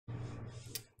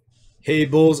Hey,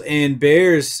 Bulls and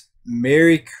Bears,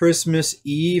 Merry Christmas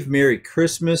Eve, Merry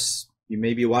Christmas. You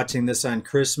may be watching this on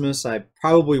Christmas. I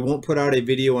probably won't put out a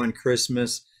video on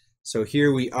Christmas. So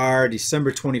here we are,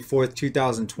 December 24th,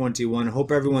 2021.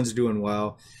 Hope everyone's doing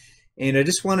well. And I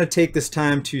just want to take this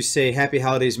time to say happy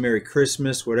holidays, Merry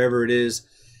Christmas, whatever it is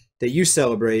that you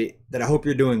celebrate, that I hope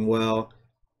you're doing well.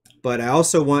 But I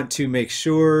also want to make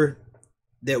sure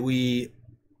that we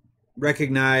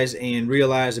recognize and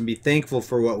realize and be thankful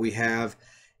for what we have.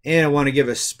 And I want to give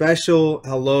a special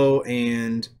hello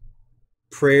and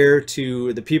prayer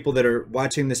to the people that are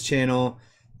watching this channel,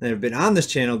 that have been on this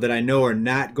channel, that I know are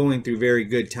not going through very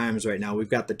good times right now. We've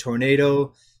got the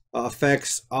tornado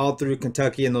effects all through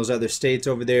Kentucky and those other states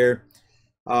over there.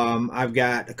 I've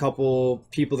got a couple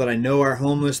people that I know are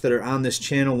homeless that are on this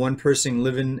channel. One person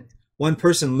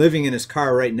living in his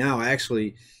car right now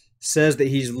actually says that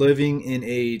he's living in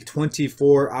a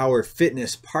 24-hour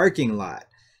fitness parking lot.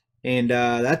 And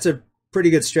that's a pretty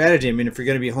good strategy. I mean, if you're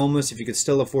going to be homeless, if you could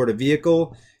still afford a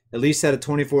vehicle, at least at a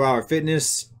 24-hour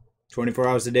fitness, 24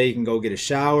 hours a day, you can go get a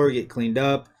shower, get cleaned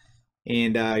up,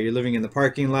 and you're living in the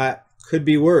parking lot. Could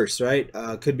be worse, right?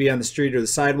 Could be on the street or the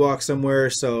sidewalk somewhere.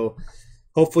 So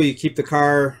hopefully you keep the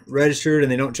car registered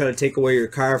and they don't try to take away your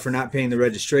car for not paying the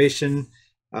registration.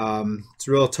 It's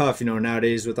real tough, you know,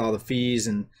 nowadays with all the fees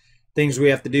and things we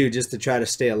have to do just to try to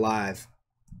stay alive.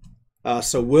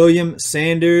 So William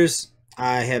Sanders,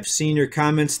 I have seen your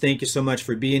comments. Thank you so much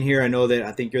for being here.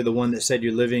 I think you're the one that said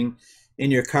you're living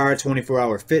in your car,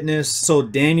 24-hour fitness. So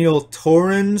Daniel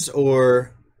Torrens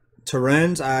or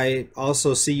Torrens, I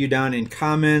also see you down in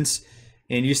comments,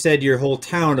 and you said your whole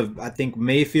town of, I think,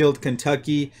 Mayfield,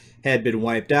 Kentucky had been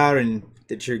wiped out, and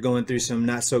that you're going through some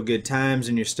not so good times,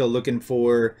 and you're still looking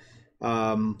for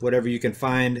whatever you can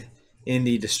find in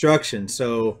the destruction.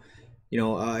 So, you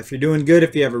know, if you're doing good,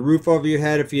 if you have a roof over your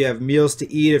head, if you have meals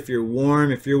to eat, if you're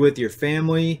warm, if you're with your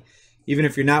family, even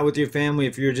if you're not with your family,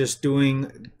 if you're just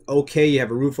doing okay, you have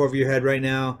a roof over your head right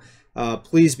now,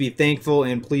 please be thankful,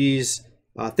 and please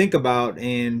think about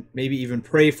and maybe even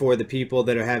pray for the people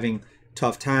that are having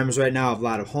tough times right now, a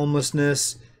lot of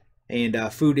homelessness and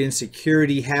food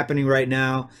insecurity happening right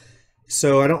now.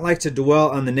 So I don't like to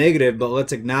dwell on the negative, but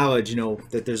let's acknowledge, you know,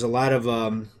 that there's a lot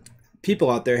of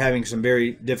people out there having some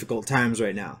very difficult times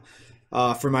right now.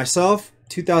 For myself,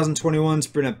 2021's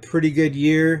been a pretty good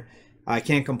year. I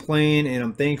can't complain, and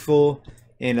I'm thankful.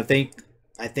 And I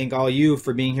thank all you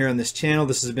for being here on this channel.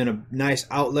 This has been a nice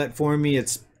outlet for me.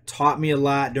 It's taught me a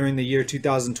lot during the year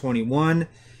 2021.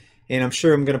 And I'm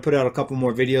sure I'm going to put out a couple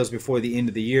more videos before the end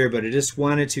of the year, but I just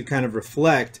wanted to kind of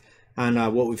reflect on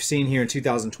what we've seen here in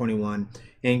 2021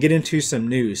 and get into some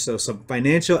news. So some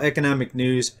financial economic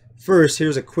news. First,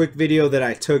 here's a quick video that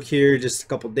I took here just a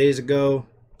couple days ago.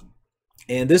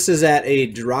 And this is at a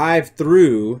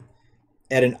drive-through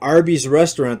at an Arby's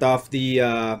restaurant off the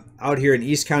out here in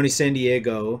East County, San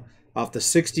Diego, off the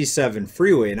 67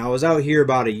 freeway. And I was out here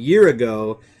about a year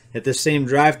ago at the same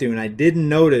drive-through, and I didn't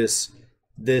notice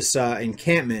this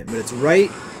encampment, but it's right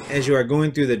as you are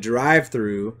going through the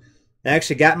drive-through. I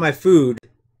actually got my food,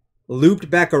 looped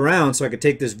back around so I could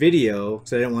take this video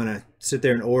because I didn't want to sit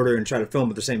there and order and try to film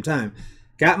at the same time.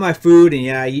 Got my food, and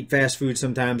yeah, I eat fast food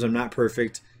sometimes. I'm not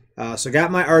perfect. So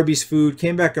got my Arby's food,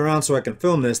 came back around so I can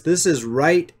film this. This is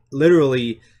right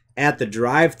literally at the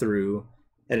drive-through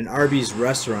at an Arby's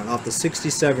restaurant off the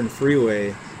 67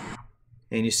 freeway.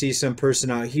 And you see some person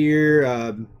out here,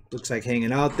 looks like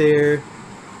hanging out there.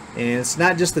 And it's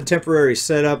not just the temporary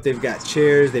setup. They've got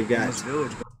chairs. They've got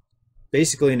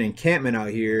basically an encampment out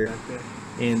here.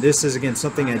 And this is, again,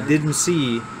 something I didn't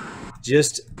see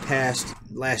just past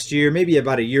last year, maybe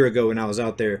about a year ago when I was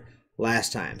out there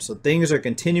last time. So things are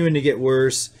continuing to get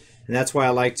worse. And that's why I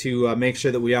like to make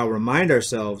sure that we all remind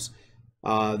ourselves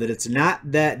that it's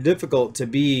not that difficult to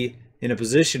be in a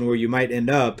position where you might end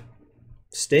up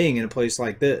staying in a place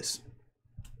like this.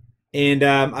 And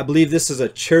I believe this is a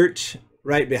church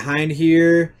right behind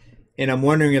here, and I'm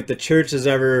wondering if the church is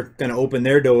ever going to open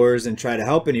their doors and try to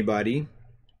help anybody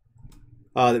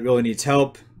that really needs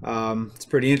help. It's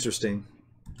pretty interesting.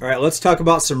 All right, let's talk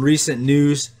about some recent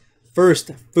news.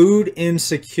 First, food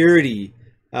insecurity.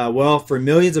 Well, for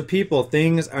millions of people,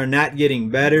 things are not getting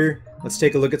better. Let's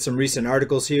take a look at some recent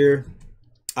articles here.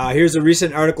 Here's a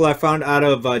recent article I found out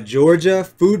of Georgia.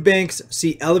 Food banks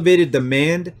see elevated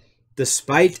demand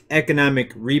despite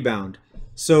economic rebound.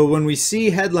 So when we see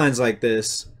headlines like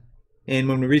this, and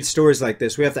when we read stories like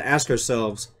this, we have to ask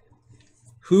ourselves,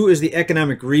 who is the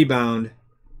economic rebound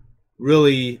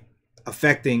really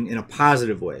affecting in a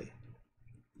positive way?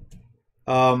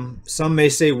 Some may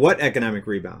say, what economic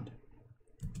rebound?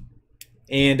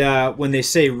 And when they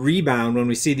say rebound, when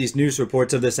we see these news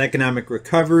reports of this economic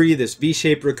recovery, this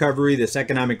V-shaped recovery, this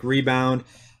economic rebound,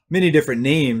 many different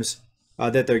names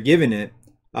that they're giving it,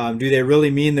 do they really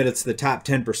mean that it's the top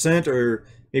 10% or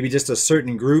maybe just a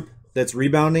certain group that's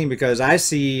rebounding? Because I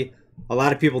see a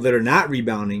lot of people that are not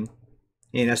rebounding,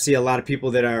 and I see a lot of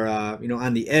people that are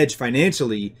on the edge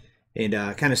financially and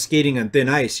kind of skating on thin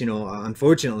ice,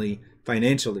 unfortunately,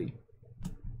 financially.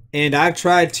 And I've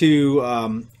tried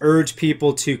to urge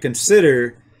people to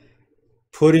consider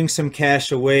putting some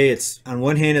cash away. It's on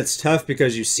one hand, it's tough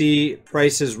because you see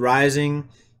prices rising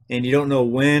and you don't know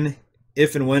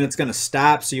if and when it's going to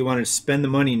stop. So you want to spend the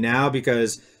money now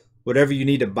because whatever you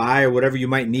need to buy or whatever you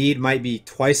might need might be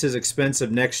twice as expensive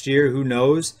next year. Who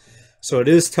knows? So it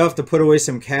is tough to put away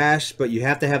some cash, but you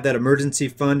have to have that emergency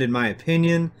fund, in my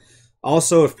opinion.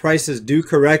 Also, if prices do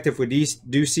correct, if we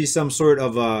do see some sort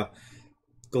of a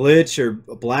glitch or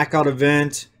a blackout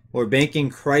event or banking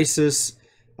crisis,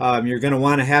 you're going to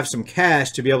want to have some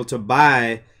cash to be able to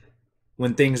buy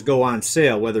when things go on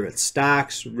sale, whether it's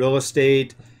stocks, real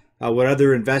estate, what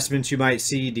other investments you might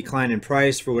see decline in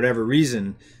price for whatever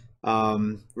reason.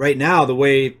 Right now, the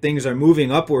way things are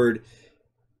moving upward,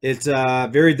 it's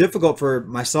very difficult for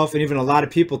myself and even a lot of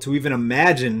people to even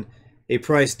imagine a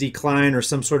price decline or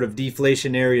some sort of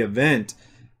deflationary event.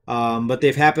 But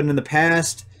they've happened in the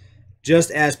past,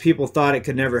 just as people thought it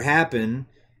could never happen.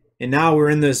 And now we're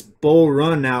in this bull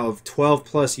run now of 12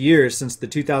 plus years since the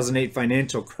 2008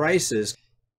 financial crisis.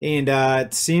 And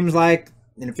it seems like,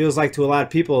 and it feels like to a lot of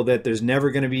people, that there's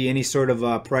never going to be any sort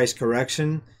of price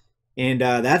correction. And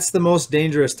that's the most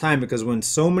dangerous time, because when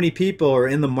so many people are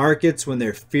in the markets, when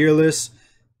they're fearless,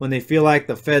 when they feel like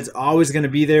the Fed's always going to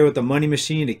be there with the money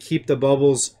machine to keep the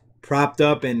bubbles propped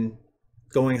up and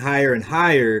going higher and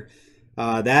higher,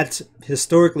 that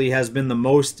historically has been the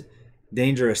most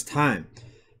dangerous time.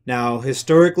 Now,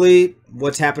 historically,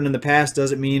 what's happened in the past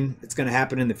doesn't mean it's going to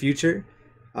happen in the future.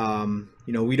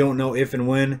 We don't know if and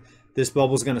when this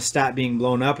bubble is going to stop being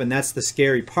blown up, and that's the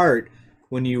scary part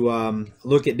when you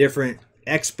look at different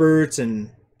experts and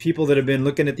people that have been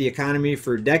looking at the economy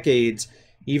for decades.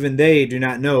 Even they do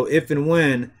not know if and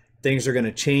when things are going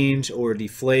to change or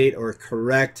deflate or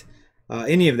correct,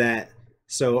 any of that.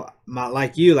 So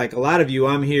like a lot of you,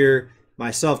 I'm here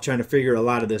myself trying to figure a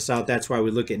lot of this out. That's why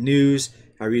we look at news.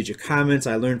 I read your comments.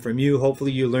 I learn from you.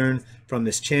 Hopefully you learn from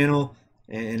this channel.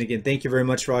 And again, thank you very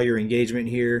much for all your engagement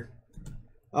here.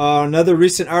 Another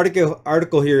recent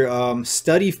article here.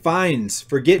 Study finds,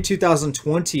 forget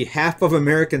 2020. Half of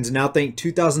Americans now think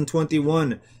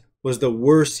 2021 was the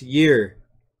worst year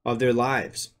of their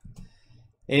lives.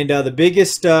 And the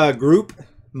biggest group,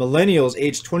 millennials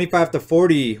aged 25 to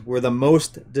 40, were the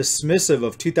most dismissive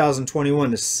of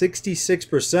 2021, to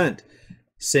 66%,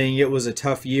 saying it was a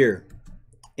tough year.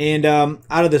 And out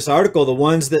of this article, the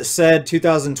ones that said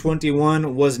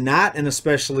 2021 was not an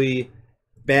especially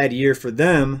bad year for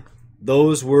them,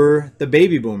 those were the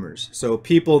baby boomers. So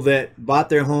people that bought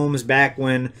their homes back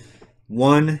when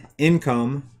one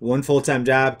full-time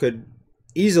job could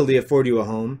easily afford you a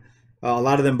home. A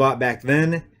lot of them bought back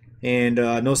then, and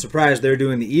no surprise, they're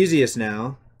doing the easiest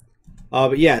now.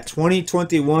 But yeah,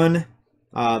 2021,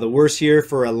 the worst year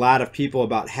for a lot of people,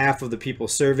 about half of the people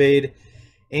surveyed.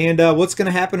 And what's going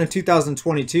to happen in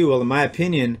 2022? Well, in my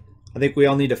opinion, I think we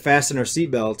all need to fasten our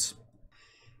seatbelts,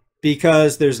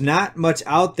 because there's not much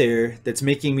out there that's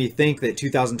making me think that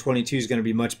 2022 is going to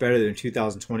be much better than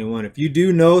 2021. If you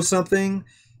do know something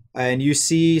and you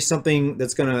see something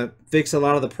that's going to fix a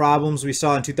lot of the problems we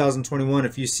saw in 2021,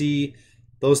 if you see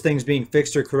those things being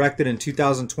fixed or corrected in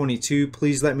 2022,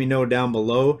 please let me know down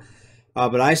below.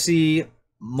 But I see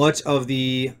many of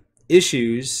the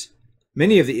issues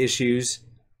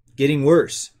getting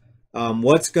worse.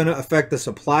 What's going to affect the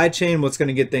supply chain? What's going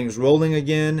to get things rolling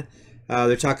again?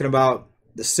 They're talking about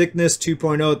the sickness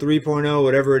 2.0, 3.0,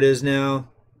 whatever it is now.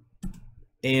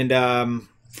 And,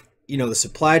 the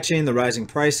supply chain, the rising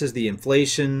prices, the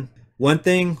inflation. One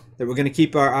thing that we're going to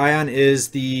keep our eye on is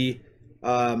the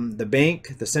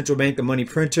bank, the central bank, the money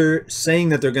printer, saying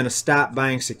that they're going to stop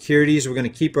buying securities. We're going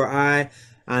to keep our eye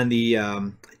on the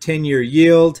 10-year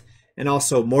yield and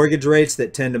also mortgage rates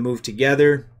that tend to move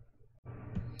together.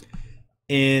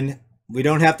 And we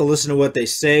don't have to listen to what they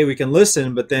say. We can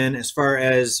listen, but then as far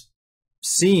as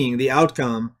seeing the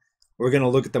outcome, we're going to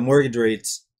look at the mortgage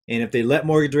rates. And if they let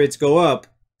mortgage rates go up,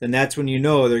 then that's when you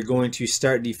know they're going to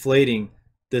start deflating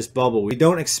this bubble. We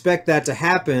don't expect that to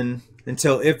happen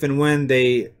until if and when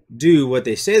they do what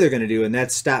they say they're going to do, and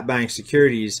that's stop buying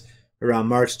securities around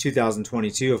March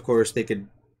 2022. Of course, they could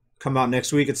come out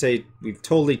next week and say, we've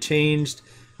totally changed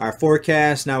our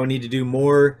forecast. Now we need to do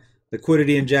more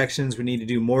liquidity injections. We need to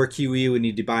do more QE. We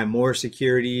need to buy more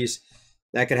securities.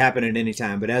 That could happen at any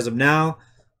time. But as of now,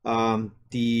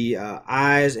 the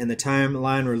eyes and the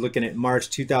timeline, we're looking at March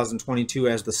 2022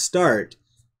 as the start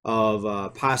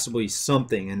of possibly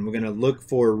something. And we're going to look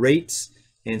for rates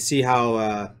and see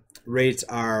how rates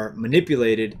are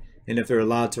manipulated. And if they're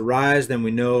allowed to rise, then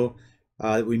we know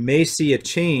that we may see a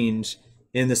change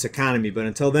in this economy. But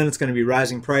until then, it's going to be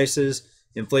rising prices,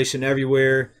 inflation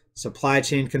everywhere, supply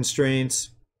chain constraints,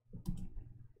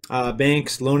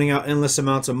 banks loaning out endless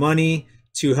amounts of money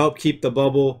to help keep the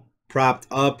bubble propped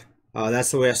up.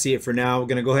 That's the way I see it for now. We're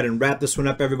going to go ahead and wrap this one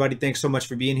up, everybody. Thanks so much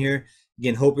for being here.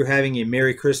 Again, hope you're having a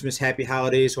Merry Christmas, Happy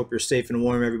Holidays. Hope you're safe and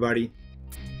warm, everybody.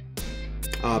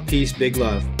 Peace, big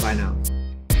love. Bye now.